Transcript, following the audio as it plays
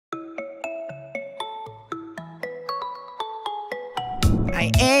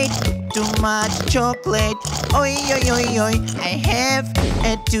I ate too much chocolate. Oi, oi, oi, oi. I have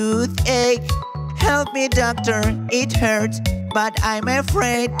a toothache. Help me, doctor, it hurts, but I'm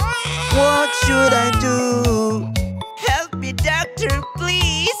afraid. What should I do? Help me, doctor,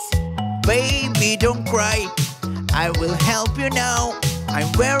 please. Baby, don't cry. I will help you now. I'm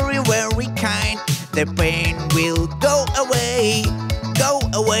very, very kind. The pain will go away. Go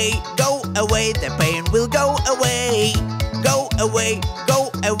away, go away. The pain will go away. Go away, go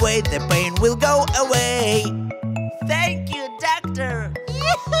away. The pain will go away. Thank you, doctor.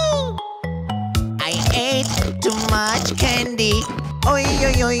 Yahoo! I ate too much candy. Oi,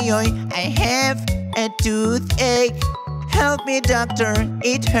 oi, oi, oi. I have a toothache. Help me, doctor,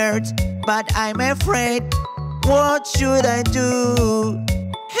 it hurts, but I'm afraid. What should I do?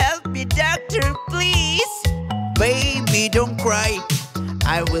 Help me, doctor, please. Baby, don't cry.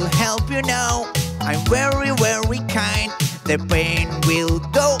 I will help you now. I'm very, very kind. The pain will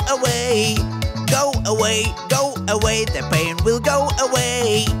go away. Go away, go away. The pain will go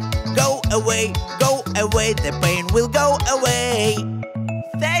away. Go away, go away. The pain will go away.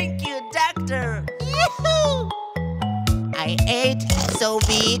 Thank you, doctor. Yahoo! I ate so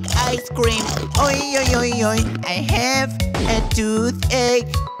big ice cream. Oi, oi, oi, oi. I have a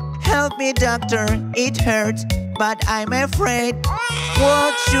toothache. Help me, doctor, it hurts, but I'm afraid.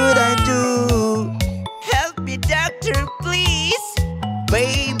 What should I do? Help me, doctor, please.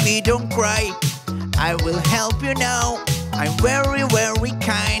 Baby, don't cry. I will help you now. I'm very, very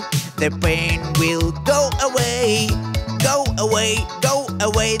kind. The pain will go away. Go away, go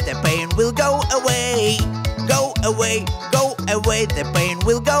away. The pain will go away. Go away, go away. The pain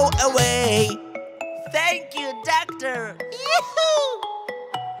will go away. Thank you, doctor. Yahoo!